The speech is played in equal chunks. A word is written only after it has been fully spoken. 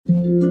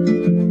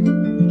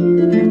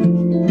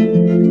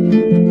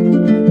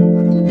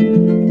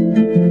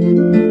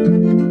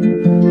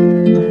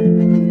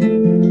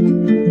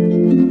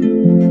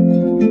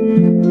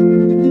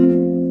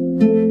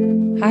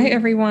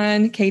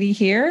everyone. Katie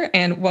here,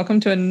 and welcome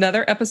to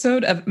another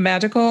episode of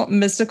Magical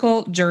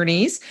Mystical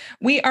Journeys.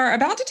 We are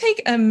about to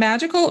take a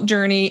magical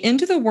journey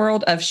into the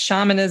world of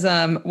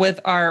shamanism with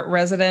our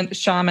resident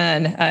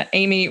shaman,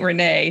 Amy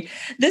Renee.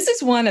 This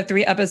is one of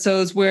 3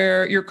 episodes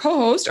where your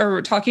co-hosts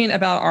are talking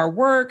about our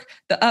work,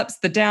 the ups,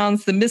 the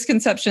downs, the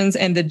misconceptions,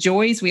 and the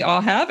joys we all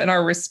have in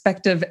our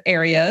respective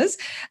areas.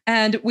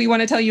 And we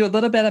want to tell you a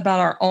little bit about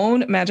our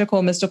own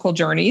magical mystical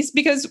journeys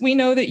because we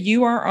know that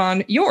you are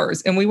on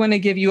yours, and we want to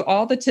give you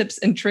all the tips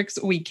and tricks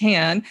we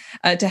can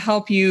to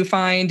help you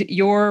find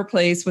your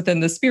place within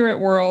the spirit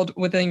world,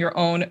 within your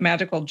own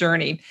magical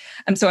journey.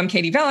 So I'm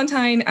Katie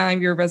Valentine.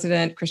 I'm your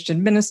resident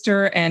Christian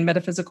minister and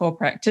metaphysical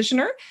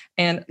practitioner.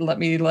 And let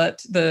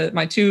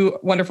my 2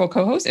 wonderful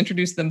co-hosts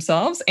introduce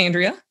themselves.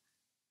 Andrea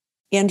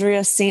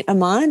St.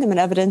 Amand. I'm an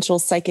evidential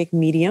psychic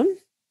medium.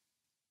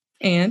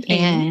 And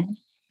Amy.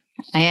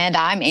 And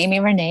I'm Amy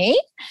Renee,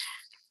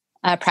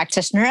 a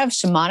practitioner of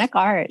shamanic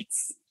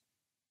arts.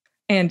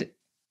 And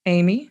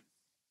Amy,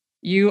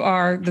 you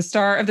are the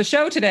star of the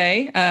show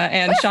today,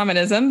 and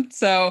shamanism.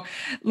 So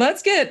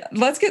let's get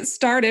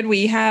started.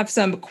 We have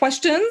some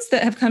questions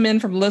that have come in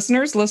from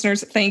listeners.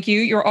 Listeners, thank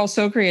you. You're all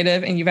so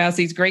creative, and you've asked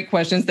these great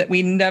questions that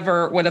we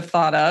never would have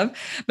thought of.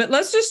 But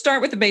let's just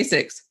start with the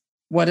basics.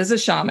 What is a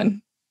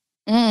shaman?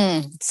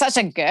 Such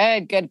a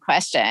good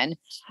question.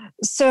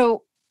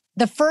 So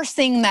the first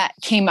thing that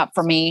came up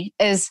for me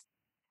is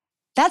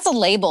that's a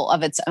label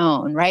of its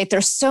own, right?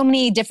 There's so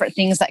many different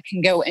things that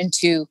can go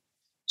into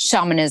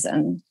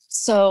shamanism.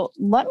 So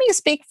let me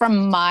speak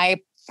from my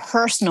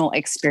personal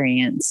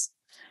experience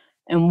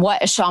and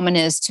what a shaman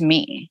is to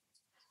me.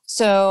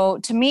 So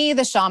to me,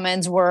 the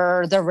shamans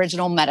were the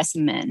original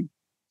medicine men.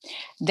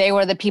 They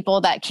were the people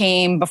that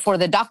came before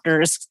the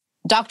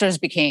doctors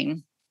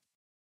became.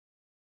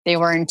 They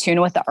were in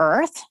tune with the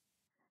earth.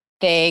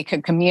 They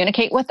could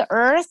communicate with the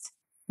earth,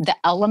 the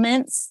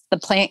elements, the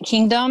plant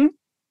kingdom.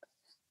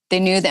 They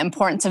knew the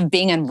importance of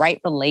being in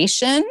right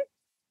relation.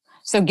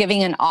 So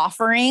giving an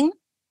offering,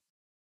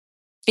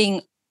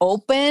 being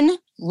open,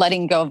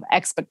 letting go of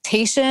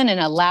expectation and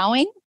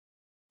allowing,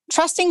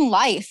 trusting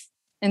life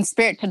and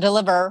spirit to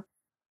deliver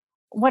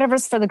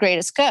whatever's for the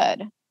greatest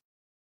good.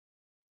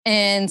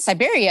 In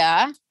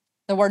Siberia,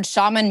 the word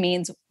shaman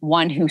means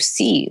one who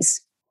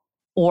sees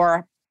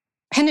or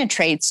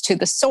penetrates to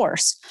the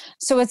source.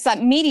 So it's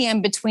that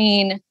medium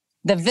between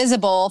the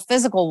visible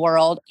physical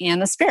world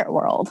and the spirit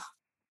world.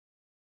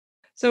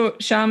 So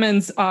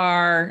shamans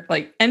are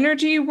like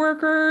energy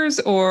workers,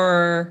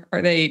 or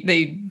are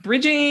they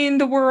bridging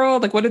the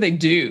world? Like, what do they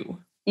do?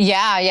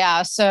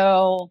 Yeah.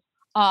 So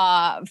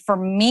for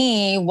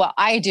me, what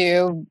I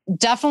do,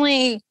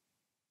 definitely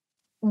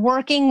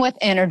working with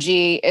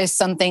energy is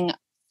something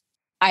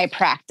I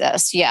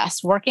practice.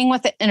 Yes, working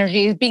with the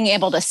energy, being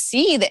able to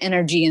see the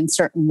energy in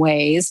certain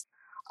ways,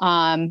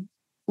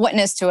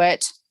 witness to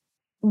it,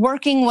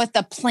 working with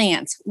the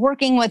plants,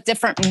 working with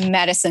different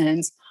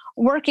medicines,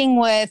 working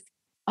with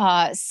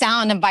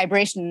sound and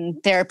vibration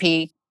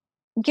therapy,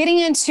 getting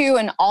into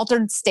an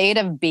altered state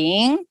of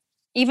being,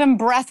 even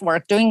breath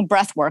work, doing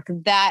breath work.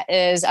 That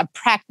is a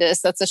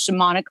practice. That's a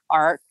shamanic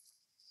art,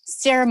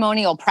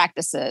 ceremonial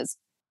practices,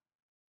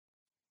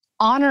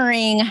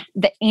 honoring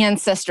the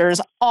ancestors,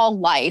 all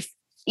life,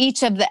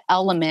 each of the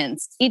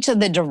elements, each of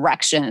the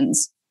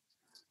directions.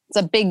 It's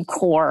a big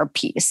core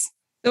piece.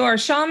 So are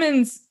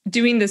shamans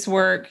doing this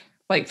work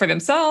like for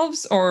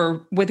themselves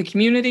or with the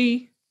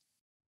community?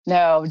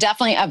 No,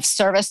 definitely of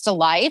service to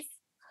life.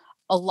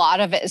 A lot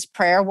of it is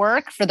prayer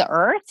work for the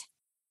earth.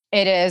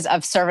 It is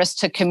of service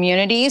to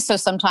community. So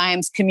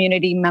sometimes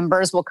community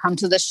members will come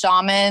to the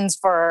shamans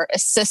for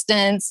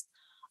assistance.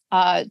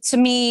 To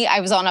me, I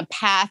was on a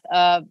path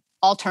of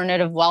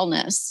alternative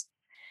wellness.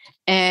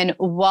 And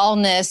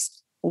wellness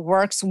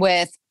works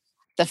with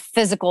the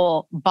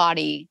physical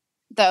body,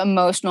 the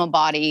emotional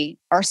body,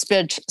 our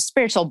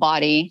spiritual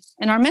body,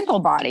 and our mental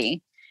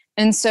body.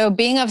 And so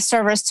being of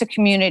service to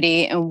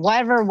community in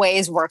whatever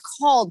ways we're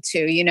called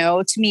to,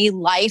 to me,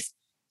 life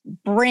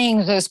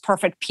brings those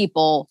perfect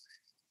people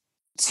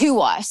to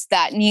us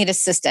that need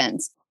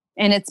assistance.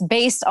 And it's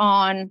based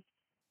on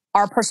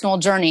our personal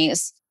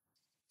journeys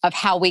of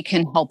how we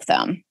can help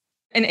them.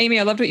 And Amy,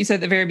 I loved what you said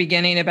at the very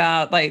beginning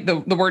about like the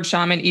word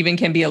shaman even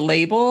can be a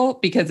label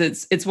because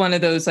it's one of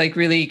those like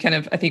really kind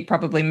of, I think,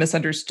 probably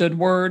misunderstood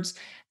words.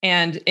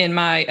 And in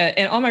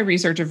all my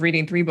research of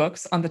reading 3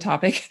 books on the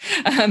topic,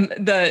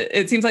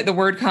 it seems like the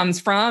word comes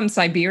from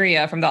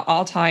Siberia, from the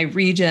Altai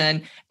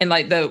region, and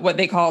like what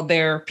they called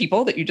their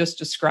people that you just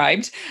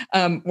described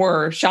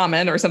were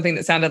shaman or something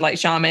that sounded like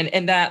shaman,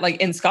 and that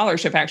like in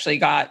scholarship actually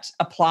got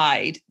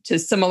applied to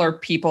similar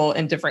people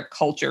in different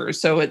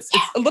cultures. So it's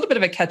a little bit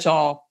of a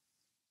catch-all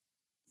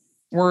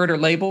word or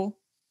label.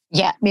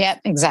 Yeah,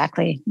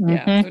 exactly. Mm-hmm.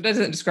 Yeah, so it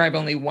doesn't describe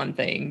only one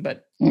thing,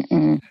 but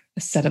a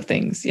set of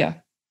things. Yeah.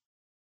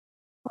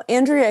 Well,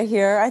 Andrea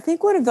here. I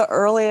think one of the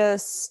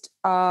earliest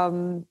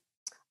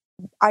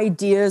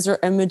ideas or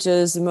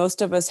images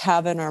most of us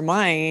have in our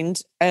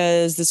mind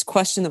is this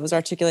question that was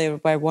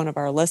articulated by one of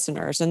our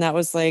listeners. And that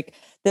was like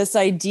this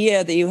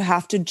idea that you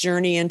have to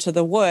journey into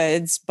the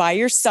woods by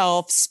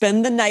yourself,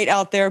 spend the night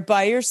out there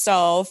by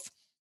yourself.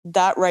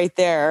 That right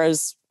there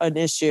is an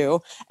issue.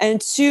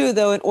 And two,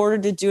 though, in order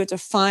to do it, to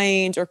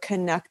find or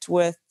connect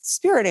with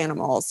spirit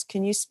animals.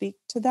 Can you speak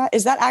to that?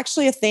 Is that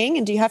actually a thing?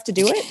 And do you have to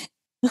do it?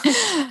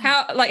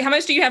 How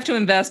much do you have to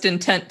invest in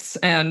tents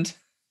and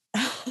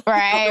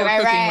right.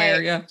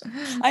 wear? Yeah.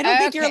 I don't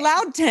think you're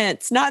allowed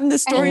tents. Not in the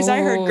stories I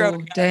heard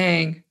growing up.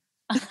 Dang.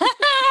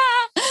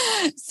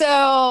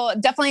 So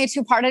definitely a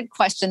two-parted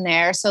question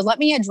there. So let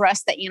me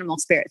address the animal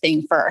spirit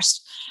thing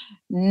first.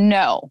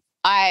 No,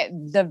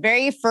 the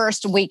very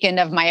first weekend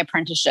of my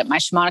apprenticeship, my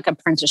shamanic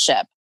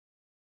apprenticeship,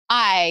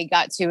 I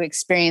got to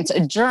experience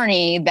a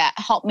journey that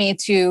helped me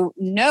to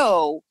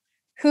know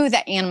who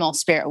the animal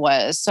spirit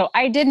was. So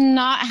I did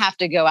not have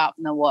to go out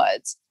in the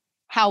woods.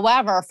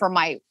 However,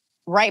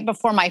 right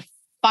before my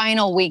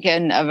final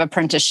weekend of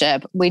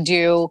apprenticeship, we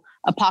do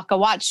a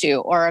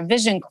Pakawachu or a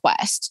vision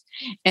quest.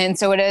 And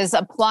so it is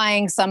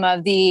applying some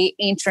of the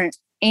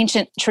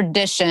ancient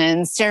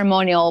traditions,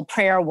 ceremonial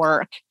prayer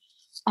work,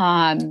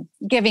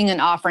 giving an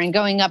offering,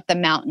 going up the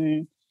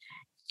mountain,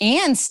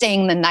 and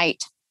staying the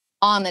night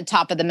on the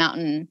top of the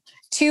mountain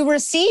to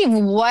receive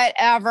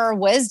whatever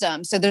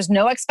wisdom. So there's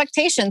no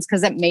expectations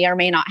because it may or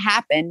may not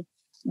happen,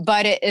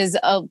 but it is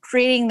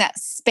creating that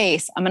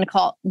space. I'm going to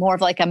call it more of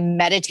like a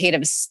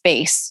meditative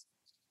space,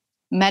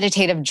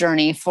 meditative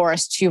journey for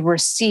us to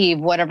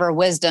receive whatever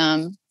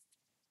wisdom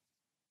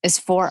is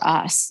for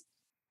us.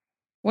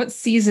 What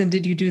season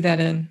did you do that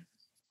in?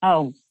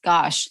 Oh,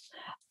 gosh.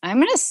 I'm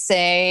going to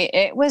say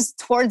it was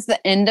towards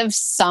the end of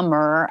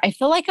summer. I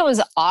feel like it was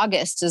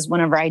August is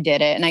whenever I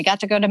did it. And I got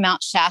to go to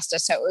Mount Shasta.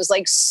 So it was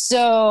like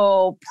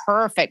so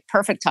perfect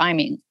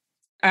timing.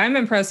 I'm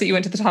impressed that you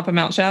went to the top of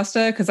Mount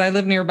Shasta because I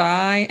live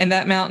nearby and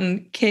that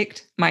mountain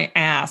kicked my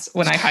ass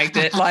when I hiked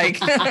it. Like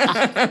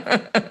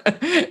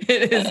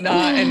it is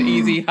not an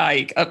easy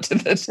hike up to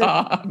the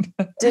top.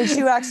 Did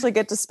you actually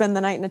get to spend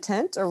the night in a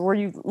tent or were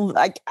you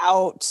like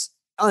out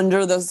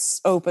under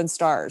those open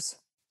stars?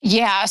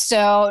 Yeah.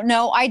 So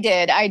no, I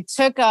did. I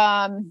took,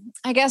 I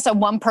guess a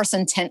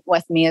 1-person tent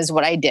with me is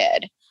what I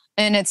did.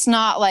 And it's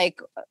not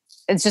like,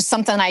 it's just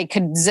something I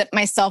could zip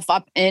myself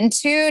up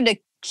into to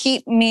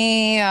keep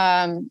me,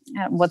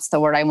 what's the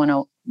word I want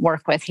to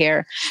work with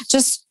here?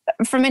 Just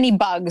from any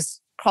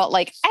bugs.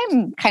 Like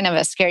I'm kind of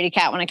a scaredy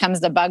cat when it comes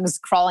to bugs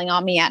crawling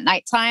on me at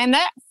nighttime.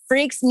 That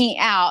freaks me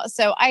out.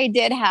 So I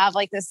did have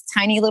like this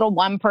tiny little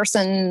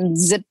 1-person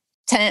zip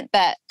tent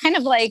that kind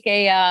of like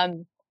a,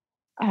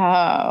 what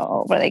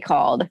are they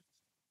called?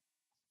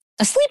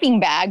 A sleeping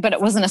bag, but it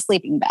wasn't a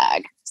sleeping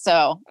bag.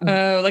 So,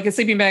 like a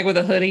sleeping bag with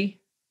a hoodie.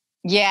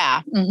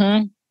 Yeah.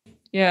 Mm-hmm.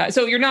 Yeah.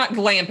 So you're not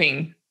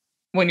glamping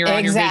when you're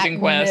on your vision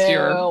quest.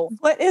 No.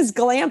 What is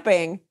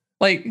glamping?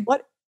 Like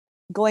what?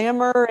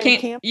 Glamour and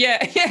camp? Yeah.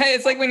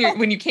 It's like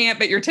when you camp,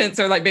 but your tents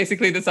are like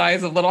basically the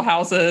size of little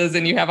houses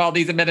and you have all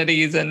these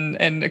amenities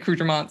and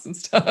accoutrements and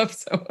stuff.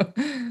 So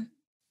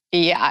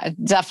yeah,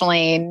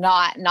 definitely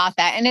not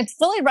that. And it's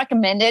fully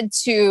recommended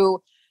to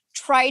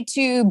try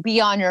to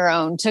be on your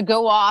own, to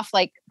go off,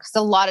 like, because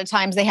a lot of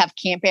times they have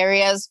camp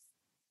areas.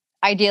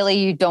 Ideally,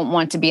 you don't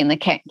want to be in the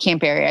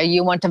camp area.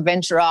 You want to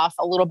venture off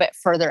a little bit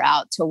further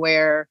out to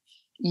where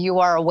you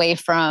are away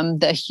from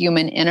the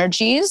human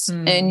energies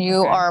and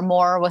you are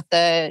more with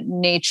the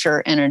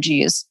nature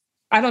energies.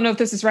 I don't know if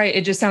this is right.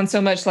 It just sounds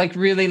so much like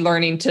really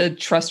learning to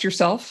trust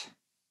yourself.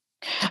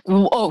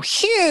 Oh,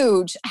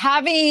 huge.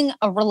 Having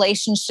a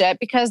relationship,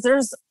 because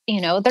there's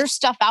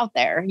stuff out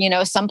there.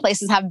 Some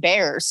places have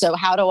bears. So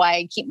how do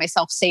I keep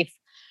myself safe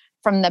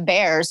from the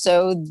bears?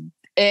 So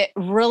it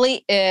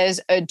really is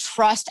a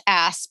trust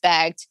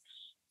aspect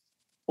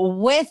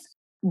with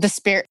the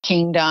spirit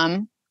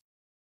kingdom,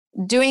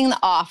 doing the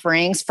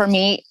offerings. For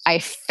me, I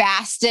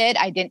fasted.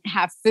 I didn't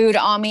have food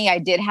on me. I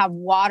did have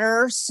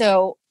water.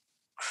 So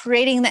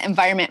creating the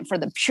environment for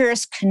the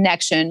purest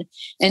connection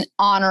and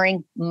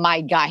honoring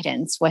my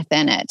guidance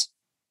within it.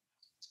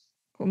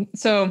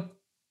 So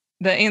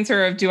the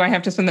answer of do I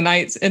have to spend the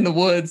nights in the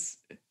woods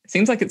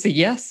seems like it's a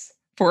yes,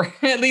 for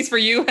at least for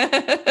you.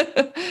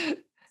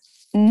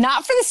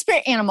 Not for the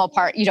spirit animal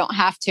part, you don't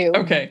have to.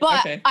 Okay.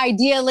 But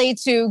ideally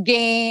to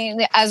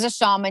gain as a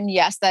shaman,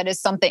 yes, that is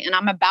something. And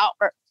I'm about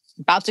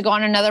to go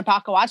on another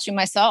Pakawachu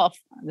myself.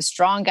 With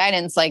strong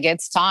guidance, like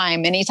it's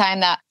time.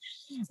 Anytime that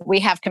we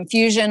have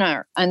confusion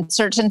or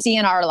uncertainty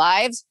in our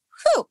lives,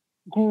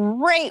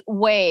 great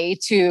way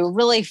to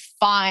really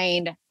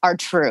find our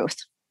truth.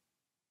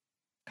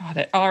 Got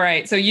it. All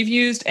right. So you've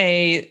used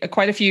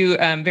quite a few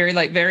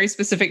very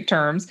specific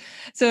terms.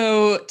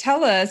 So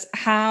tell us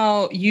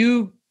how do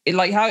you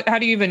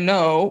even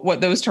know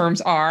what those terms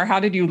are? How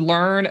did you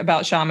learn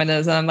about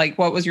shamanism? Like,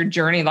 what was your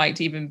journey like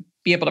to even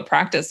be able to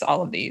practice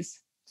all of these?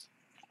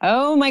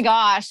 Oh my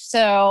gosh.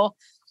 So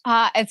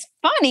it's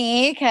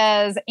funny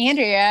because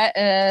Andrea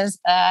is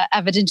an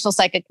evidential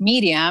psychic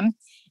medium,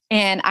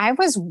 and I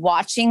was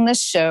watching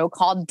this show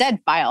called Dead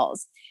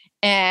Files.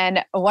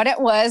 And what it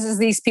was is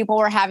these people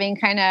were having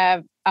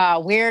kind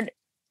of weird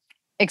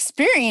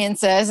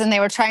experiences, and they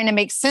were trying to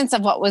make sense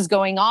of what was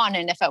going on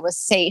and if it was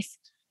safe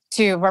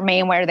to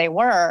remain where they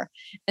were.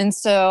 And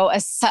so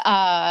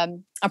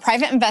a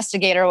private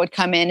investigator would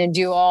come in and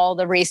do all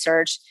the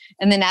research.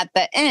 And then at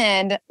the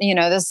end,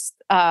 this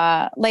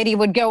lady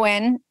would go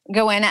in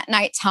at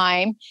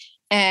nighttime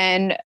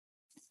and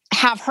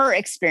have her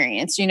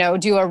experience,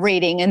 do a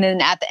reading. And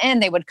then at the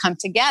end, they would come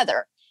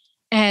together.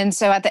 And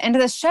so at the end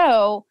of the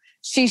show,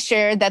 she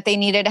shared that they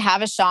needed to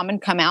have a shaman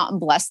come out and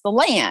bless the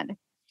land.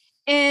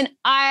 And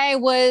I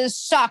was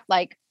shocked,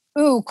 like,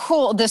 ooh,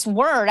 cool, this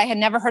word. I had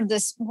never heard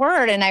this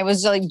word. And I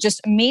was like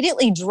just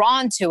immediately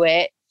drawn to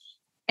it.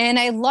 And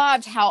I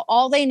loved how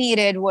all they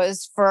needed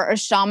was for a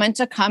shaman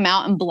to come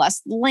out and bless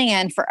the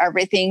land for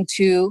everything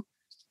to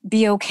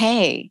be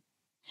okay.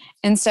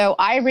 And so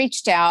I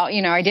reached out,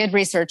 I did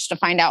research to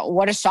find out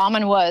what a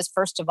shaman was,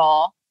 first of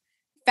all.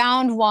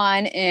 Found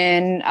one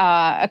in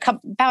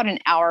about an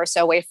hour or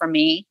so away from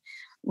me.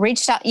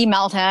 Reached out,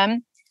 emailed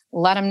him,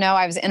 let him know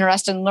I was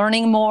interested in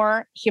learning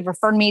more. He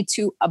referred me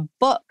to a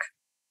book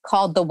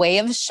called The Way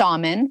of a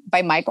Shaman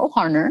by Michael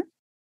Harner.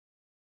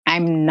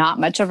 I'm not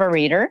much of a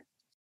reader.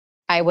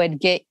 I would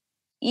get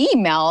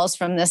emails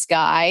from this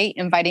guy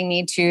inviting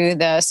me to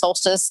the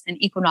solstice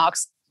and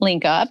equinox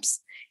link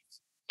ups.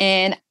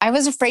 And I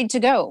was afraid to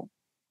go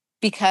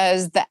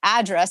because the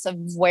address of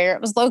where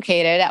it was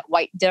located at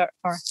White Deer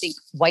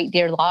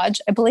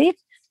Lodge, I believe,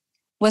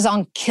 was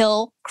on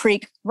Kill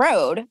Creek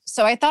Road.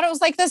 So I thought it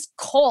was like this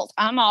cult.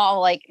 I'm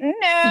all like,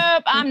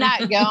 nope, I'm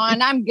not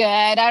going. I'm good.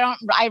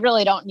 I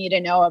really don't need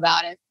to know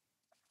about it.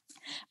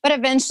 But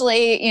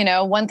eventually,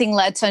 one thing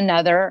led to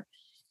another.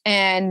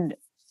 And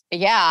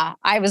yeah,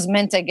 I was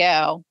meant to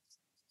go.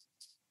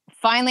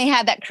 Finally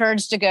had that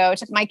courage to go.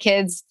 Took my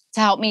kids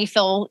to help me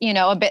feel,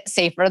 a bit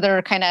safer.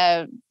 They're kind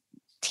of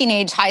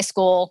teenage, high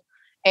school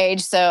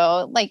age.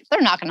 So like,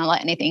 they're not going to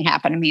let anything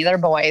happen to me. They're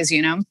boys,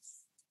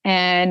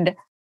 and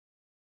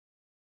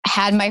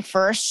had my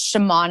first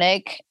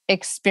shamanic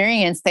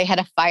experience. They had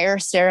a fire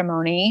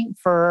ceremony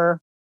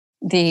for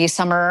the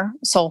summer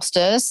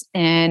solstice,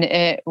 and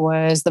it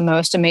was the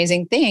most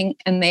amazing thing.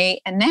 And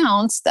they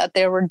announced that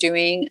they were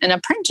doing an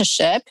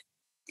apprenticeship.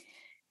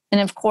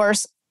 And of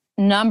course,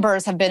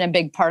 numbers have been a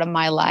big part of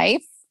my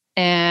life.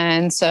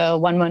 And so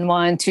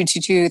 111,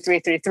 222,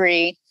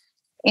 333,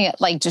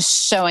 like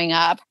just showing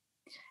up.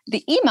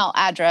 The email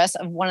address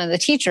of one of the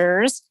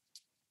teachers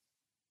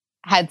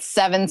had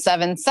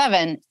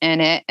 777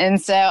 in it.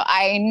 And so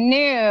I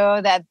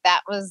knew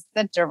that was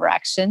the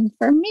direction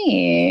for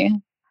me.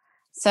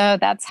 So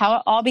that's how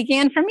it all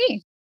began for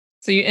me.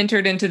 So you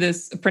entered into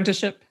this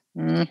apprenticeship?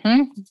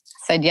 Mm-hmm.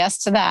 Said yes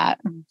to that.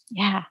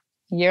 Yeah.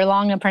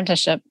 Year-long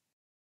apprenticeship.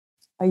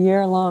 A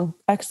year long.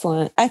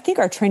 Excellent. I think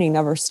our training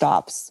never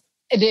stops.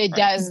 It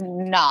does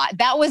not.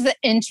 That was the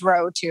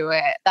intro to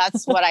it.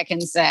 That's what I can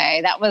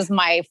say. That was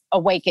my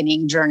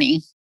awakening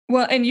journey.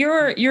 Well, and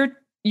you're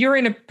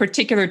in a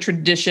particular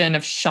tradition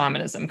of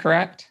shamanism,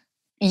 correct?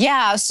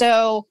 Yeah.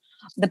 So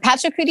the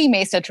Pachacuti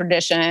Mesa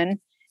tradition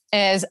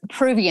is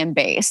Peruvian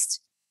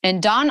based.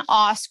 And Don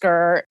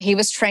Oscar, he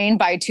was trained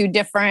by two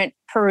different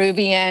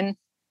Peruvian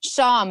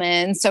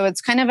shamans. So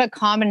it's kind of a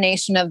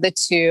combination of the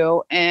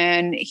two.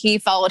 And he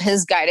followed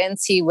his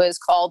guidance. He was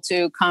called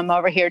to come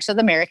over here to the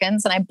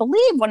Americans. And I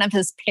believe one of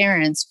his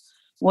parents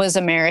was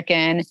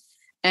American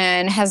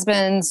and has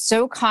been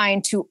so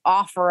kind to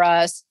offer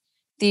us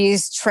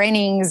these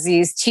trainings,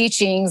 these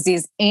teachings,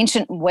 these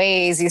ancient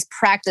ways, these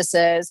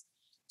practices,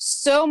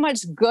 so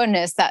much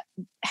goodness that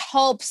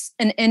helps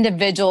an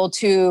individual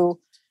to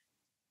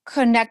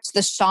connect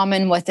the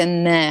shaman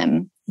within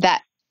them,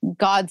 that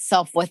God's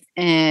self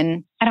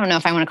within. I don't know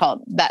if I want to call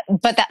it that,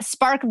 but that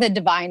spark of the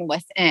divine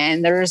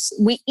within.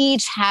 We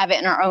each have it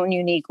in our own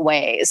unique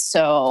ways.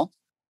 So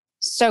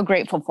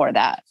grateful for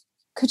that.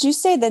 Could you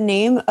say the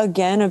name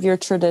again of your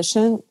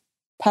tradition?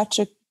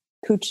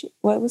 Pachacuti,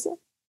 what was it?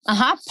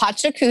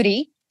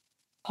 Pachacuti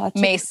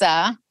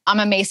Mesa. I'm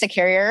a Mesa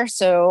carrier,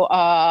 so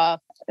a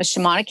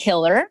shamanic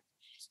healer.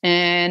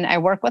 And I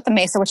work with the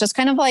Mesa, which is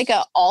kind of like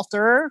an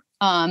altar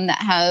that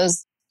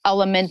has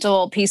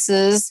elemental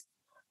pieces.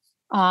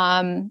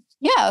 So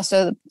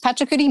the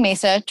Pachacuti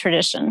Mesa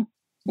tradition.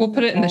 We'll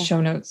put it in the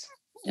show notes.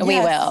 Yes. We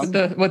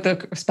will. With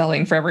the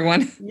spelling for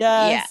everyone.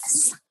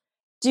 Yes.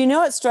 Do you know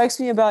what strikes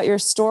me about your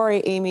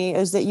story, Amy,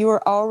 is that you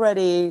were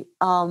already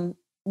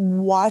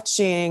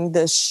watching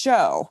this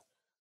show.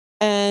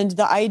 And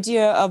the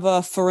idea of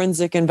a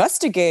forensic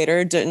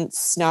investigator didn't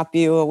snap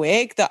you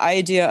awake. The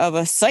idea of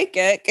a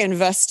psychic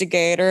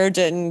investigator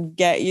didn't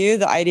get you.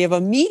 The idea of a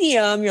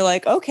medium, you're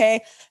like,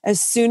 okay. As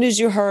soon as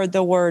you heard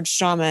the word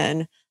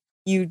shaman,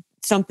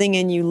 something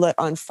in you lit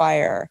on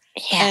fire.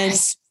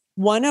 Yes.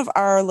 And one of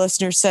our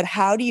listeners said,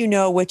 how do you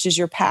know which is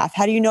your path?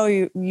 How do you know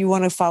you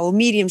want to follow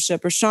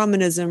mediumship or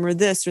shamanism or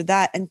this or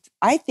that? And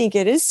I think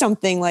it is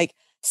something like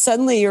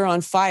suddenly you're on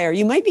fire.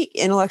 You might be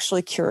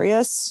intellectually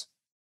curious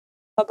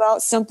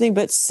about something,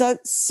 but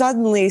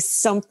suddenly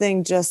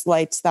something just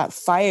lights that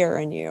fire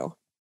in you.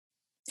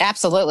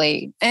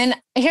 Absolutely. And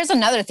here's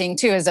another thing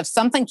too, is if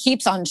something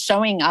keeps on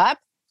showing up,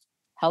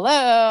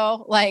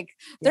 hello, like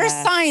there's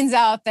signs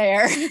out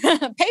there. Pay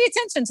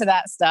attention to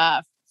that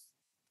stuff.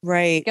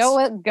 Right.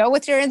 Go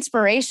with your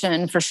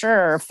inspiration for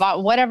sure.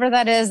 Whatever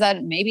that is,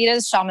 that maybe it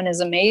is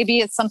shamanism, maybe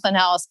it's something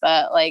else,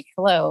 but like,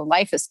 hello,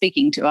 life is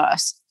speaking to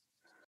us.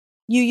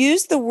 You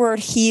use the word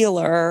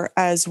healer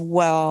as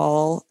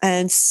well.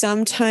 And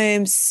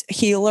sometimes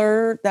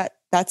healer,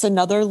 that's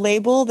another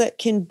label that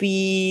can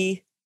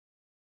be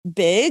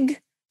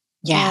big.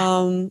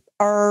 Yeah.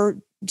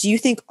 Do you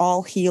think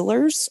all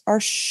healers are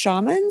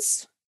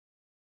shamans?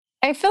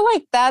 I feel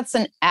like that's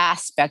an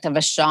aspect of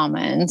a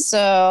shaman.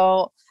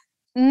 So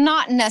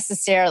not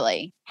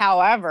necessarily.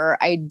 However,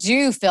 I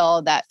do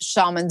feel that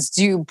shamans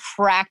do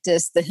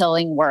practice the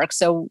healing work.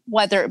 So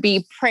whether it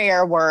be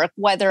prayer work,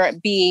 whether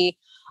it be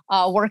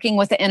working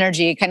with the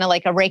energy, kind of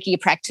like a Reiki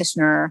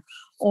practitioner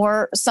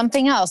or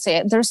something else.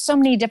 There's so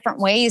many different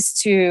ways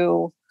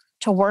to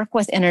work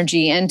with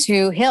energy and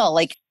to heal.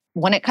 Like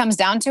when it comes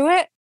down to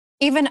it,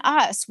 even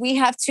us, we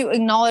have to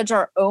acknowledge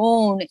our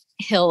own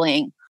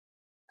healing,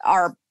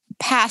 our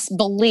past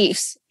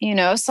beliefs.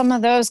 Some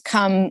of those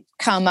come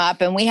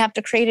up and we have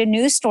to create a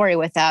new story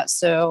with that.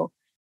 So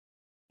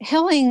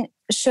healing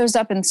shows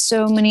up in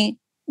so many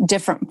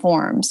different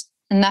forms.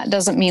 And that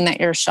doesn't mean that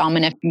you're a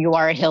shaman if you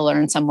are a healer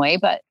in some way,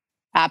 but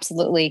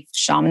absolutely,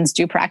 shamans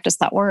do practice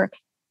that work.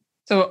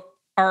 So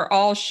are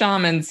all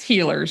shamans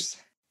healers?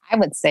 I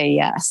would say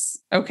yes.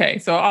 Okay.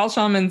 So all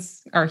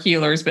shamans are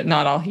healers, but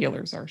not all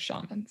healers are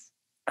shamans.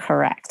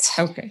 Correct.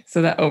 Okay.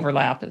 So that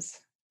overlap is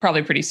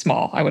probably pretty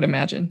small, I would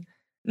imagine.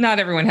 Not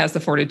everyone has the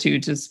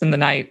fortitude to spend the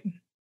night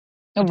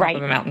on top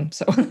of a mountain,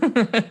 so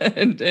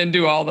and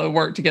do all the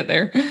work to get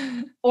there.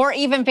 Or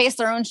even face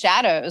their own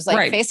shadows,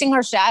 facing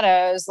our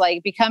shadows,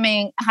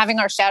 having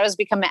our shadows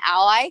become an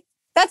ally.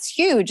 That's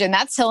huge. And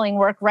that's healing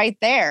work right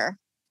there.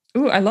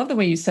 Ooh, I love the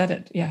way you said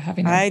it. Yeah,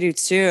 I do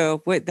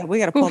too. We got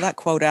to pull that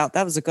quote out.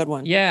 That was a good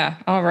one. Yeah.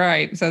 All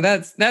right. So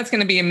that's going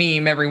to be a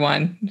meme,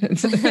 everyone.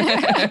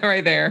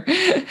 Right there.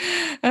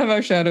 Have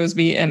our shadows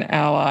be an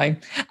ally.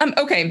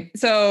 Okay.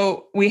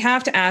 So we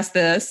have to ask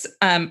this.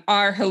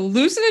 Are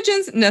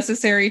hallucinogens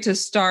necessary to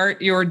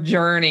start your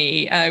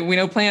journey? We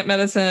know plant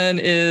medicine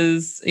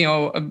is,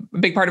 a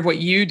big part of what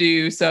you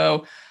do.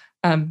 So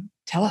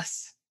tell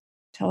us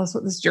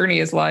what this journey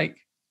is like.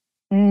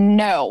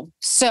 No.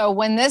 So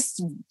when this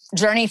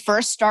journey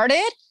first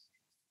started,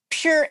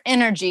 pure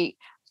energy,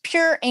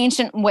 pure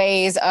ancient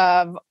ways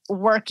of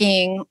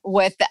working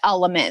with the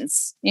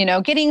elements,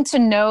 getting to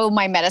know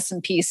my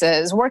medicine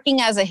pieces, working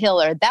as a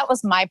healer, that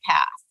was my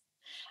path.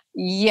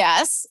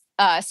 Yes,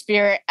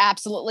 spirit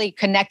absolutely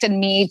connected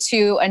me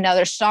to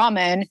another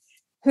shaman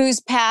whose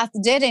path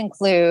did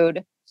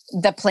include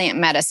the plant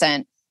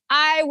medicine.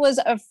 I was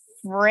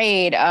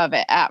afraid of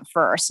it at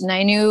first, and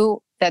I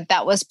knew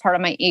that was part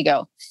of my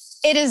ego.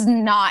 It is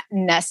not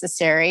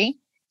necessary.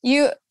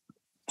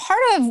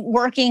 Part of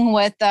working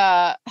with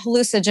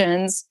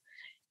hallucinogens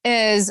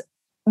is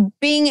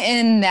being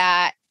in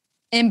that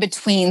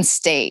in-between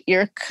state.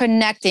 You're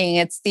connecting.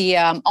 It's the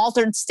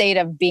altered state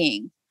of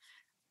being.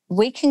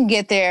 We can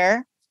get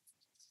there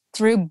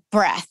through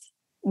breath.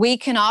 We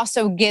can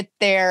also get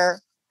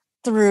there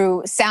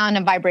through sound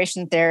and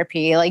vibration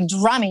therapy, like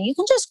drumming. You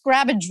can just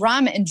grab a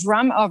drum and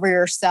drum over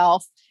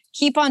yourself.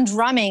 Keep on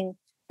drumming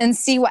and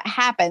see what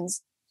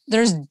happens.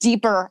 There's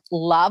deeper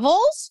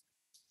levels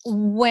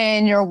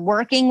when you're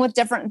working with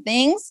different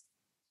things.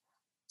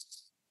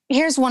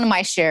 Here's one of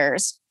my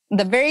shares.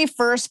 The very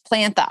first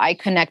plant that I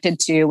connected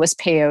to was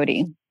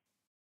peyote.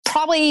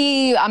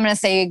 Probably, I'm going to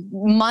say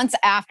months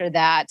after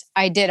that,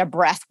 I did a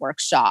breath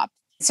workshop.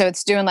 So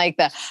it's doing like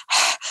the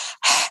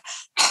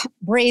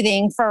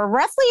breathing for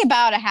roughly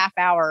about a half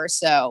hour or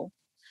so.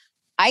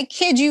 I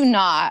kid you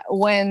not,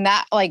 when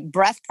that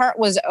breath part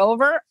was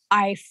over,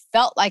 I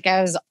felt like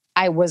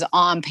I was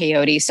on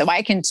peyote. So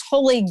I can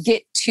totally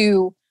get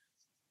to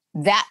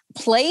that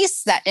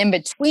place, that in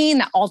between,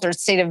 that altered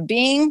state of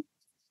being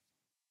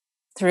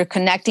through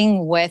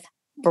connecting with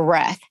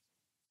breath,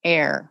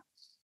 air.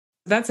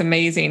 That's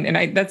amazing.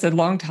 And that's a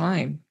long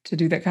time to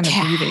do that kind of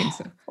breathing.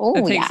 So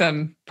that takes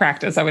some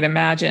practice, I would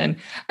imagine.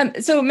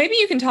 So maybe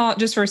you can talk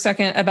just for a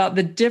second about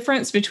the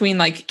difference between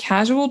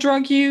casual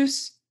drug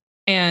use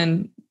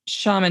and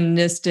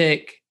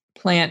shamanistic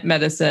plant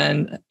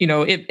medicine,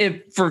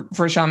 if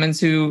for shamans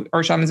who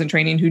are shamans in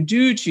training who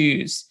do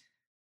choose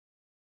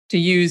to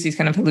use these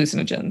kind of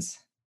hallucinogens.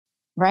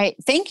 Right.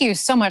 Thank you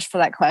so much for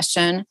that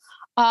question.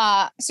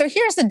 So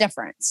here's the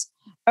difference.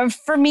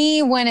 For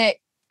me, when it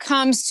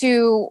comes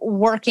to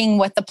working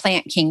with the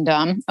plant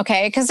kingdom,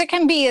 okay, because it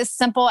can be as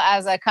simple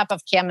as a cup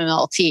of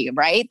chamomile tea,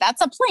 right?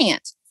 That's a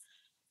plant.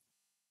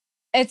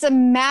 It's a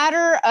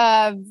matter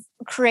of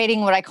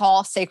creating what I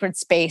call sacred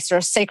space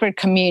or sacred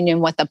communion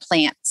with the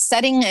plant,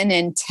 setting an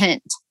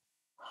intent,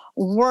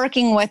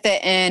 working with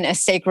it in a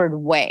sacred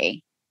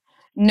way,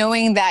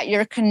 knowing that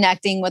you're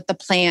connecting with the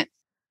plant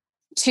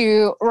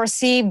to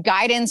receive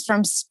guidance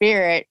from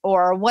spirit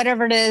or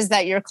whatever it is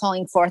that you're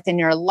calling forth in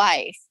your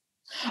life.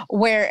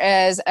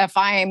 Whereas if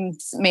I'm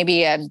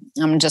maybe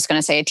I'm just going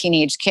to say a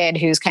teenage kid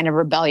who's kind of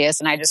rebellious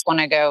and I just want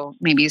to go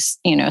maybe,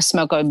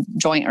 smoke a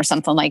joint or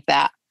something like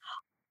that,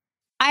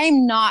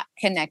 I'm not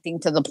connecting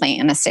to the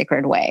plant in a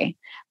sacred way.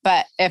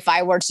 But if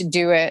I were to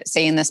do it,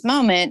 say in this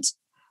moment,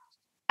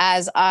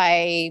 as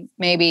I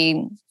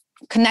maybe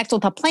connect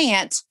with a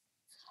plant,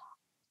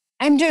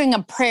 I'm doing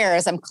a prayer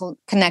as I'm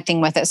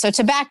connecting with it. So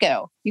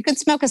tobacco, you can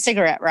smoke a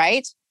cigarette,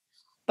 right?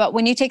 But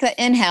when you take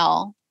the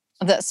inhale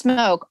of that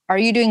smoke, are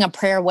you doing a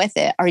prayer with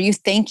it? Are you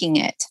thanking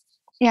it?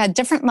 Yeah,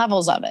 different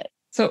levels of it.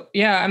 So,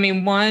 yeah,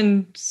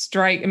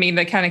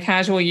 the kind of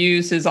casual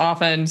use is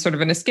often sort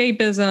of an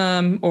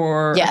escapism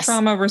or a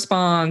trauma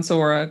response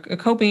or a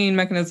coping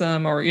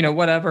mechanism or,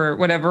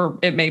 whatever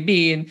it may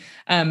be.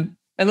 And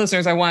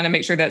listeners, I want to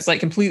make sure that's like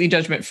completely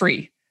judgment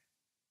free.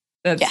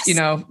 That's,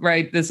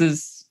 right. This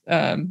is,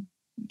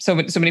 so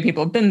many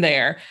people have been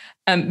there.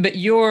 But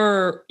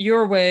your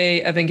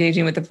way of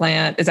engaging with the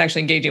plant is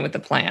actually engaging with the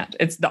plant.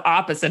 It's the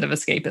opposite of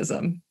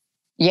escapism.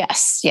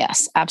 Yes,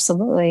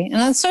 absolutely. And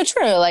that's so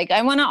true. Like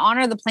I want to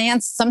honor the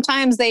plants.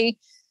 Sometimes they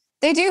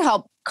do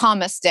help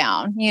calm us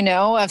down,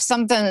 if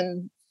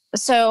something,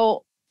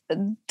 so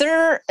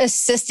they're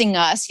assisting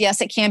us.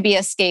 Yes, it can be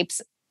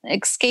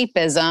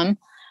escapism,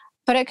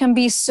 but it can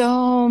be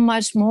so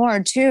much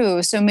more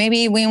too. So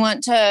maybe we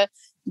want to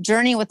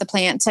journey with the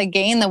plant to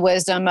gain the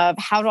wisdom of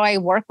how do I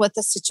work with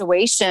the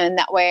situation?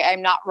 That way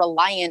I'm not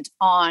reliant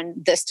on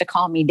this to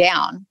calm me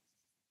down.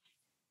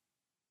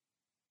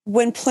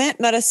 When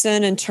plant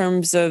medicine, in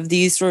terms of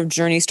these sort of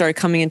journeys, started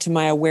coming into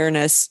my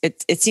awareness,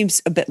 it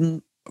seems a bit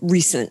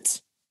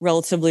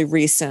relatively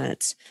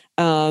recent,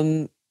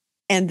 and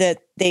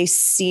that they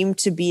seem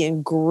to be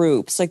in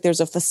groups. Like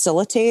there's a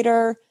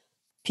facilitator,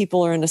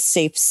 people are in a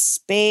safe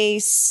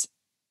space.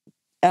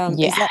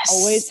 Is that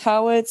always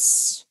how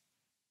it's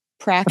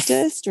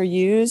practiced or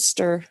used?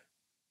 Or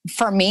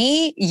for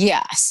me,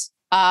 yes.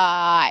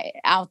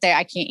 Out there,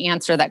 I can't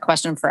answer that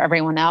question for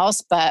everyone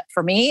else, but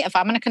for me, if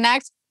I'm going to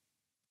connect,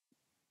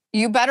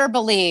 you better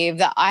believe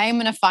that I'm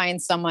going to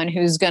find someone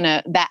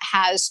that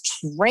has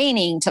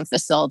training to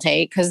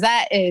facilitate, because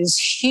that is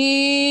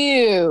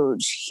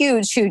huge.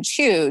 Yeah.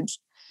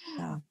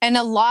 And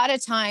a lot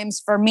of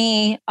times for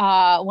me,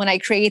 when I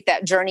create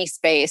that journey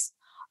space,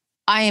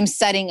 I am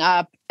setting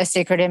up a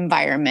sacred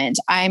environment.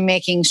 I'm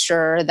making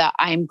sure that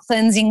I'm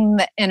cleansing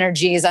the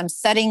energies. I'm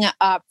setting it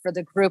up for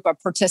the group of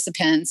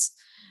participants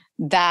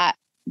that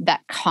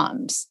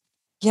comes.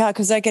 Yeah,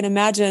 because I can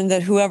imagine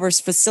that whoever's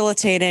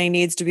facilitating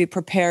needs to be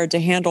prepared to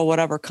handle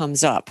whatever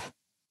comes up.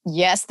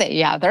 Yes,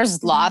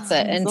 there's lots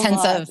of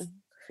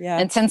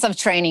intensive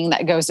training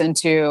that goes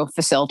into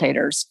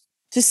facilitators.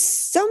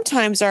 Just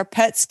sometimes our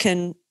pets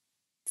can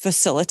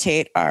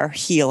facilitate our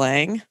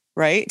healing,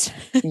 right?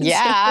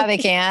 Yeah, they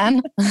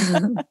can.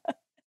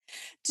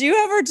 Do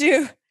you ever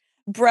do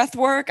breath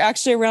work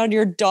actually around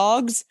your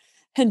dogs?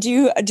 And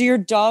do your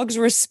dogs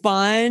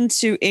respond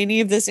to any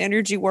of this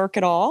energy work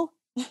at all?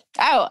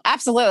 Oh,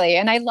 absolutely.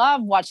 And I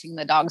love watching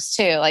the dogs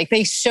too. Like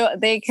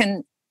they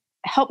can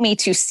help me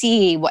to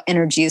see what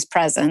energy is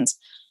present,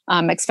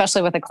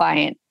 especially with a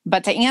client.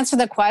 But to answer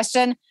the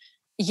question,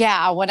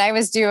 when I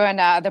was doing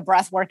the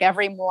breath work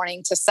every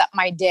morning to set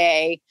my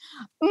day,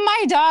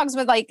 my dogs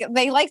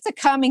they like to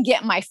come and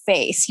get in my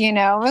face,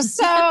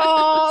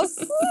 so,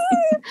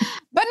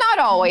 but not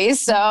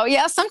always. So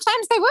yeah,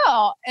 sometimes they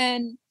will.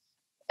 And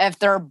if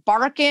they're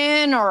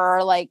barking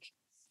or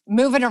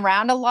moving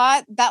around a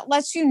lot, that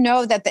lets you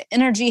know that the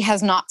energy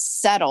has not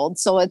settled.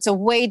 So it's a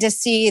way to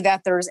see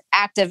that there's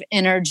active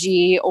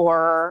energy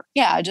or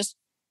I guess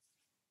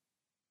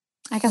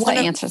that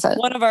answers it.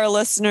 One of our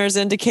listeners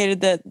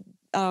indicated that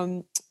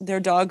their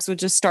dogs would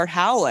just start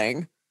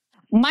howling.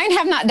 Mine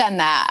have not done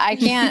that. I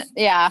can't.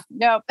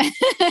 Nope.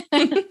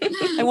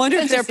 I wonder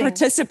if they're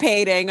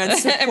participating and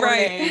supporting.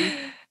 Right.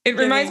 It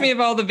reminds me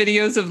of all the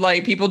videos of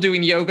people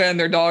doing yoga and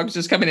their dogs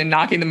just coming and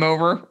knocking them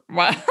over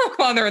while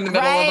they're in the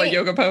middle of a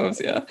yoga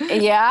pose. Yeah.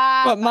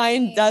 Yeah.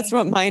 That's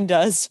what mine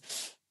does.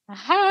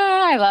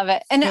 I love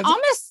it. And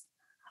almost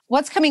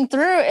what's coming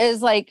through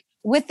is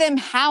with them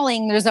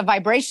howling, there's a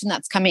vibration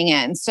that's coming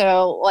in.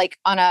 So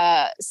on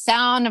a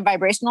sound and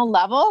vibrational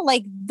level,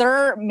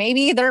 they're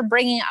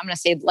bringing, I'm going to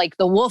say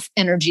the wolf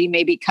energy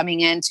may be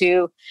coming in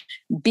to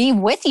be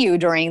with you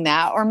during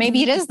that. Or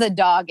maybe it is the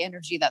dog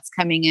energy that's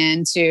coming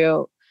in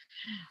to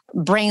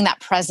bring that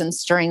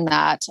presence during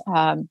that,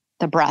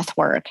 the breath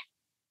work.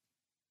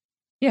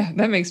 Yeah,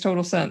 that makes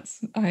total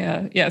sense.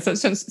 So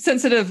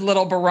sensitive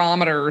little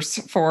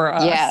barometers for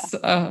us.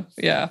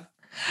 Yeah.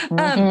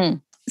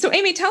 So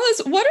Amy, tell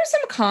us, what are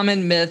some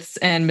common myths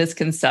and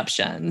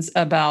misconceptions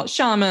about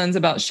shamans,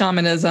 about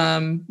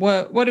shamanism?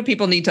 What do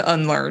people need to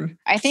unlearn?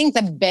 I think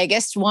the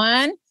biggest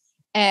one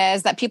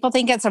is that people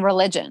think it's a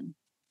religion.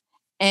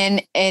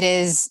 And it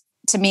is,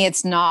 to me,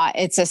 it's not.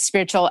 It's a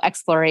spiritual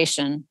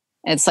exploration.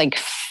 It's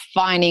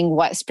finding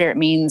what spirit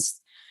means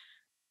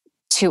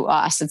to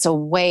us. It's a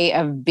way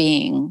of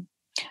being.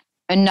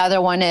 Another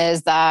one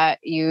is that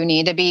you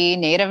need to be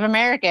Native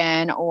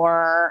American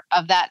or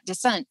of that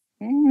descent.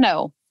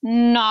 No.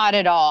 Not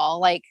at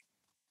all.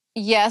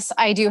 yes,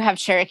 I do have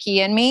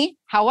Cherokee in me.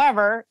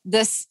 However,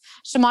 this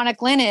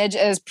shamanic lineage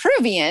is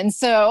Peruvian.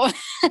 So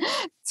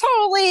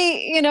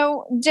totally,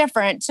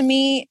 different to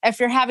me. If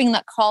you're having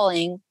that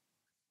calling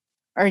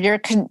or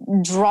you're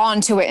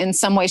drawn to it in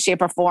some way,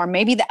 shape, or form,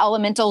 maybe the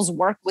elementals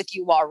work with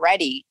you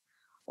already.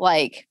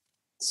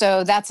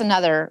 So that's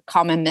another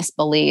common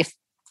misbelief.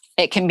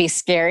 It can be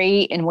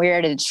scary and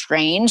weird and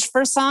strange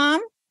for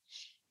some.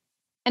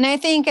 And I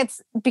think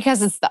it's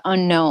because it's the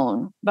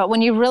unknown. But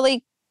when you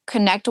really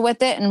connect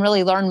with it and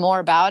really learn more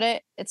about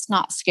it, it's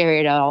not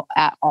scary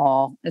at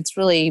all. It's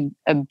really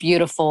a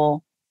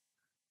beautiful,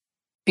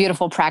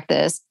 beautiful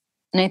practice.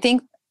 And I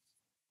think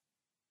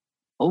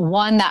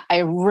one that I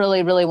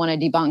really, really want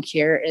to debunk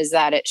here is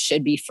that it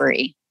should be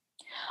free.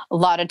 A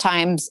lot of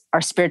times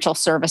our spiritual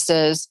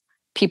services,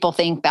 people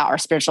think that our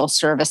spiritual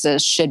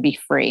services should be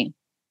free.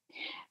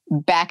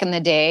 Back in the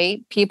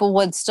day, people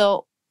would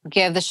still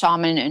give the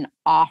shaman an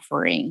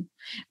offering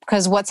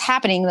because what's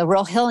happening, the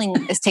real healing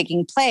is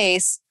taking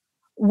place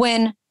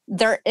when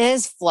there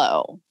is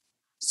flow.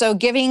 So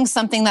giving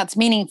something that's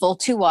meaningful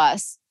to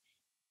us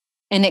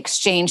in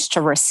exchange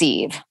to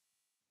receive.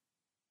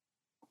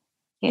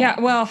 Yeah.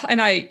 Well,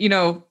 and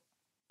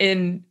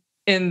in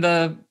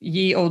the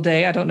ye old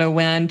day, I don't know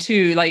when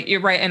too,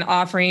 you're right, an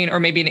offering or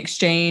maybe an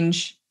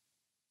exchange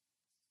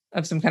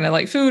of some kind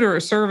of food or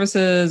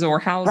services or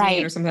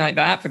housing or something like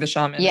that for the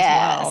shaman as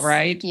well,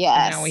 right?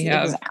 Yes. And now we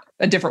have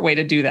a different way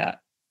to do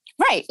that.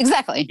 Right,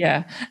 exactly.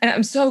 Yeah. And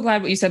I'm so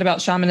glad what you said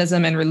about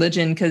shamanism and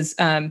religion because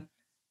I'm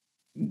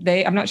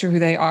not sure who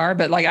they are,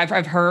 but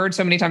I've heard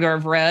so many times or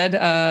I've read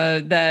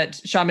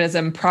that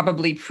shamanism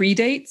probably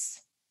predates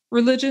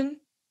religion,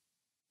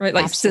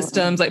 right?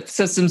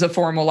 Systems of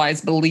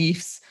formalized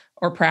beliefs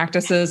or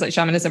practices,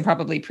 shamanism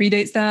probably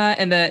predates that.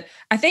 And that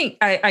I think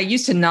I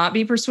used to not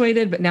be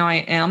persuaded, but now I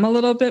am a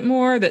little bit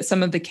more that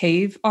some of the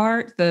cave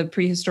art, the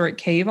prehistoric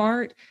cave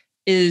art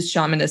is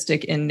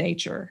shamanistic in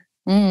nature.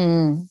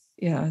 Mm.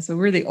 Yeah. So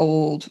we're the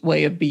old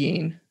way of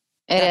being.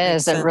 It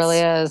is. It really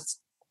is.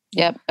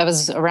 Yep. It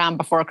was around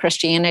before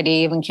Christianity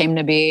even came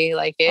to be.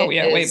 Way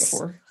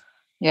before.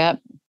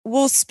 Yep.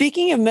 Well,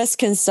 speaking of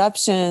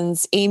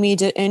misconceptions, Amy,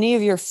 did any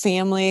of your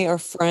family or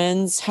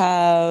friends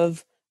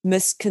have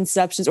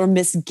misconceptions or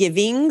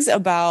misgivings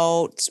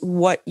about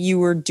what you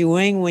were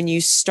doing when you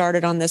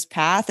started on this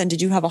path? And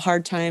did you have a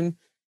hard time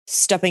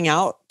stepping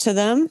out to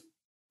them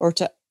or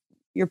to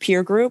your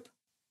peer group?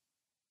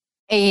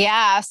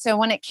 Yeah. So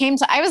when it came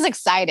to, I was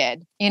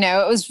excited,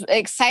 it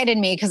excited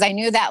me because I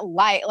knew that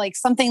light,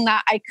 something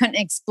that I couldn't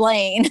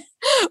explain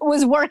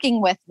was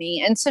working with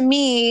me. And to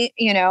me,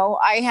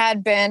 I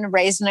had been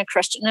raised in a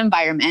Christian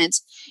environment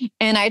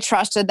and I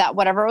trusted that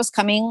whatever was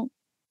coming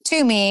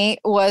to me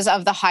was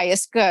of the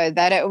highest good,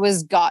 that it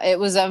was God, it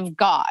was of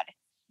God.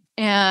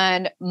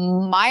 And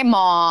my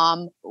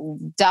mom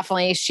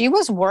definitely, she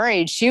was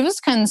worried. She was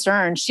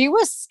concerned. She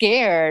was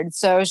scared.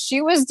 So she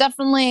was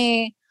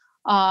definitely,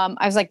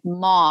 I was like,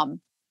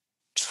 Mom,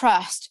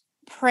 trust,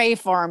 pray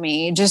for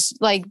me. Just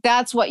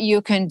that's what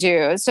you can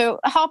do. So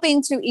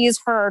helping to ease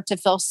her to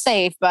feel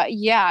safe. But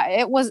yeah,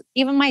 it was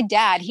even my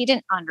dad, he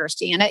didn't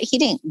understand it. He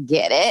didn't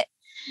get it.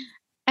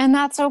 And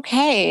that's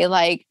okay.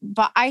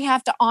 But I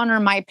have to honor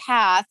my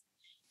path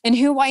and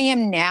who I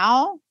am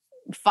now,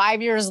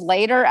 5 years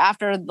later,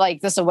 after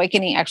this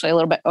awakening, actually a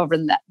little bit over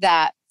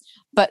that.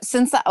 But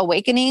since that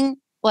awakening,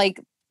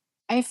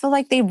 I feel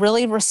like they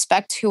really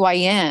respect who I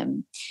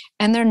am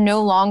and they're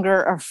no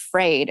longer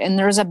afraid. And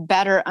there's a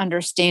better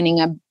understanding,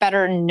 a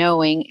better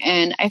knowing.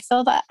 And I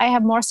feel that I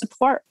have more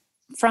support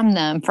from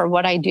them for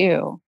what I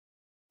do.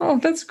 Oh,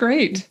 that's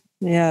great.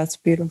 Yeah, it's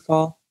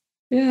beautiful.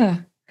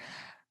 Yeah.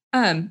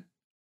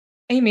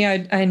 Amy,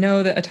 I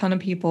know that a ton of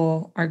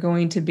people are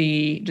going to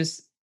be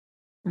just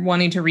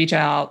wanting to reach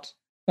out,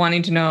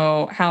 wanting to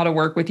know how to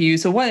work with you.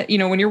 So what,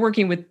 when you're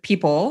working with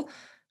people,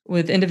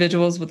 with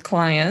individuals, with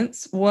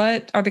clients,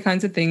 what are the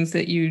kinds of things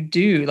that you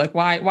do?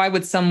 Why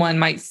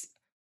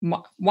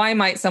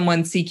might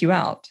someone seek you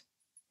out?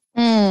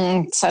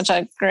 Such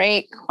a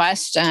great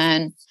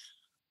question.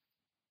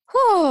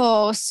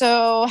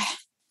 So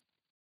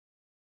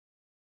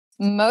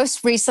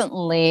most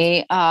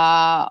recently,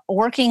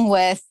 working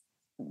with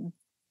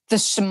the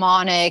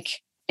shamanic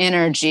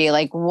energy,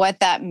 what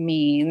that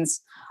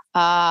means.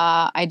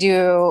 I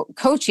do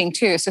coaching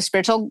too. So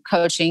spiritual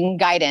coaching,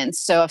 guidance.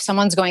 So if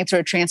someone's going through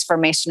a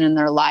transformation in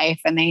their life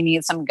and they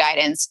need some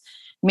guidance,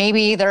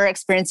 maybe they're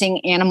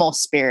experiencing animal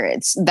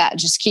spirits that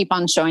just keep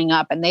on showing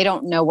up and they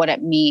don't know what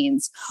it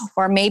means.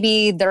 Or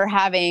maybe they're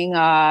having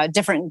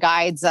different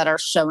guides that are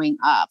showing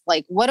up.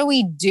 What do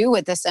we do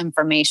with this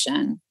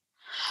information?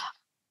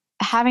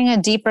 Having a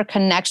deeper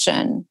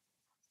connection.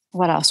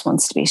 What else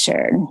wants to be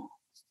shared?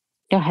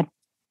 Go ahead.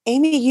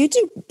 Amy, you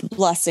do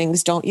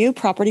blessings, don't you?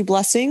 Property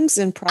blessings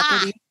and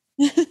property.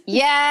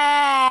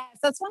 Yes.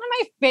 That's one of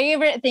my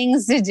favorite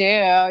things to do.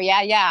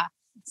 Yeah.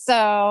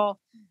 So,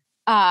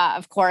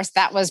 of course,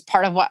 that was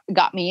part of what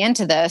got me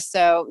into this.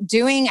 So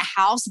doing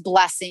house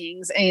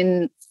blessings,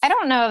 and I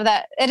don't know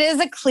that it is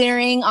a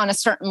clearing on a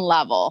certain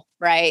level,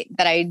 right?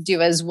 That I do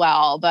as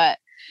well. But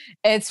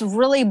It's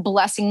really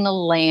blessing the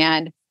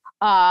land.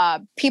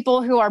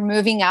 People who are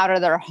moving out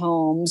of their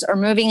homes or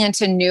moving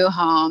into new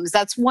homes.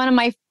 That's one of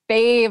my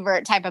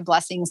favorite type of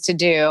blessings to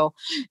do.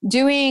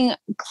 Doing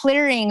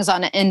clearings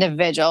on an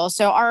individual.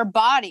 So our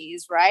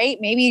bodies, right?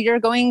 Maybe you're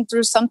going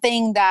through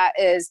something that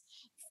is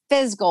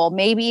physical,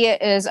 maybe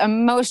it is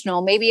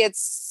emotional, maybe it's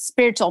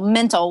spiritual,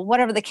 mental,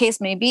 whatever the case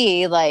may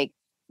be. Like,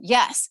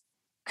 yes,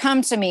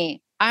 come to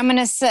me. I'm going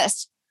to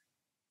assist.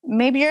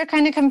 Maybe you're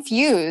kind of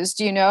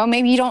confused,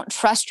 maybe you don't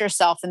trust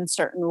yourself in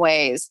certain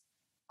ways.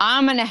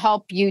 I'm going to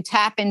help you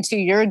tap into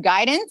your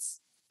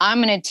guidance.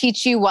 I'm going to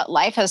teach you what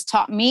life has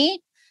taught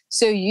me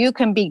so you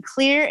can be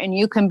clear and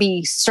you can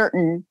be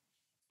certain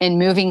in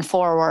moving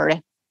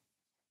forward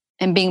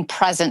and being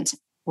present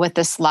with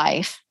this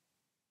life.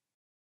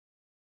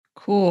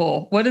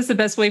 Cool. What is the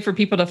best way for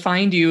people to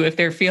find you if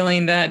they're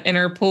feeling that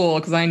inner pull?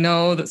 Because I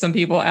know that some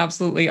people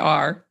absolutely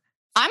are.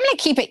 I'm going to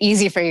keep it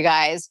easy for you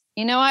guys.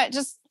 You know what?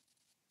 Just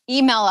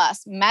email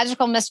us,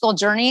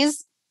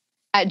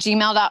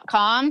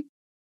 magicalmysticaljourneys@gmail.com.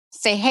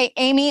 Say, hey,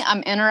 Amy,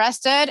 I'm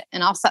interested,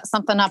 and I'll set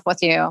something up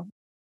with you.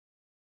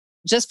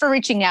 Just for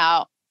reaching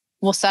out,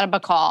 we'll set up a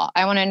call.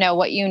 I want to know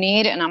what you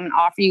need, and I'm going to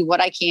offer you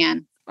what I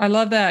can. I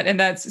love that. And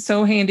that's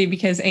so handy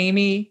because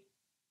Amy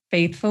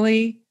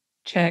faithfully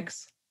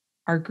checks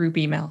our group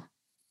email.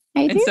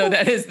 And so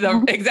that is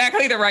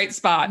exactly the right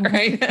spot,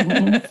 right?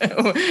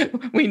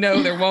 We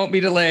know there won't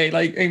be delay.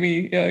 Like,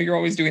 Amy, you're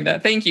always doing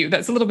that. Thank you.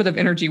 That's a little bit of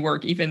energy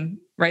work, even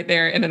right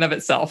there in and of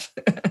itself.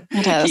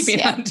 It is,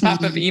 keeping on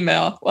top of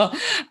email. Well,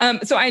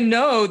 so I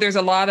know there's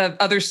a lot of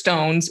other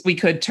stones we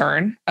could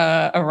turn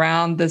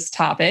around this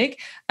topic.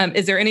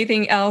 Is there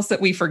anything else that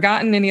we've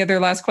forgotten? Any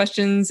other last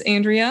questions,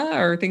 Andrea,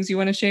 or things you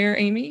want to share,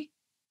 Amy?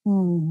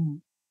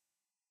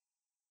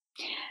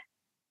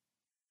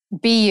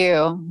 Be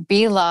you,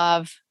 be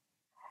love.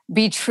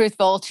 Be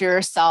truthful to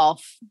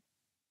yourself.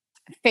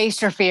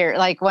 Face your fear.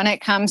 Like when it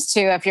comes to,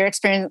 if you're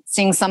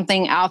experiencing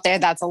something out there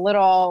that's a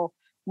little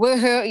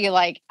woohoo, you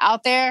like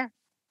out there.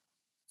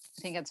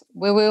 I think it's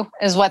woo-woo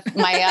is what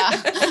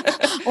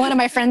my one of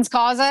my friends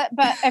calls it.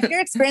 But if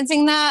you're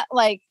experiencing that,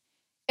 like,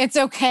 it's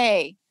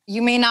okay.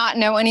 You may not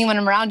know anyone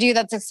around you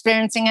that's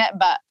experiencing it,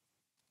 but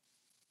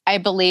I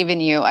believe in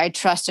you. I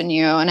trust in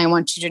you. And I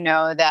want you to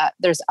know that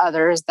there's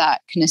others that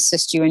can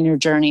assist you in your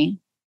journey.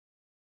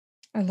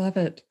 I love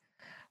it.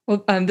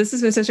 Well, this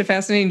has been such a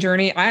fascinating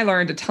journey. I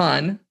learned a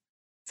ton.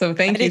 So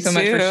thank you so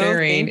much for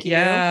sharing.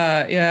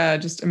 Yeah.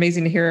 Just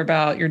amazing to hear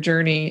about your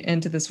journey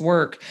into this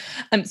work.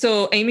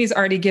 So Amy's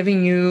already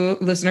giving you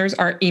listeners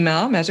our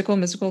email,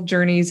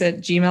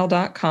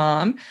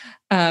 magicalmysticaljourneys@gmail.com.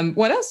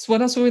 What else?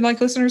 What else would we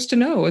like listeners to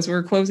know as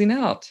we're closing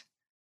out?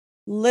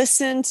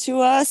 Listen to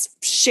us,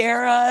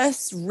 share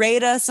us,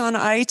 rate us on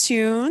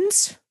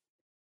iTunes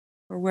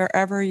or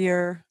wherever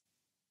you're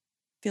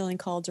feeling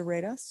called to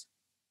rate us.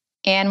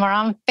 And we're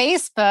on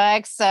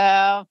Facebook.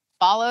 So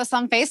follow us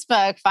on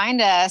Facebook.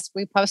 Find us.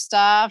 We post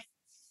stuff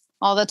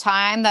all the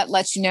time that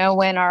lets you know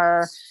when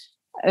our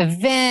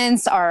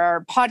events,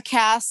 our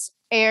podcast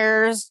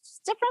airs,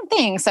 different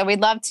things. So we'd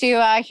love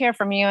to hear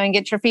from you and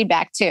get your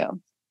feedback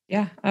too.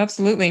 Yeah,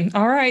 absolutely.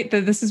 All right.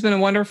 This has been a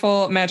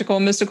wonderful magical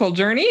mystical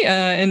journey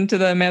into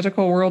the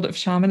magical world of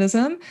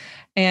shamanism.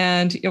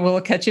 And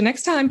we'll catch you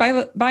next time.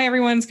 Bye,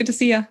 everyone. It's good to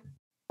see you.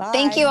 Bye.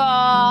 Thank you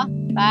all.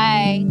 Bye.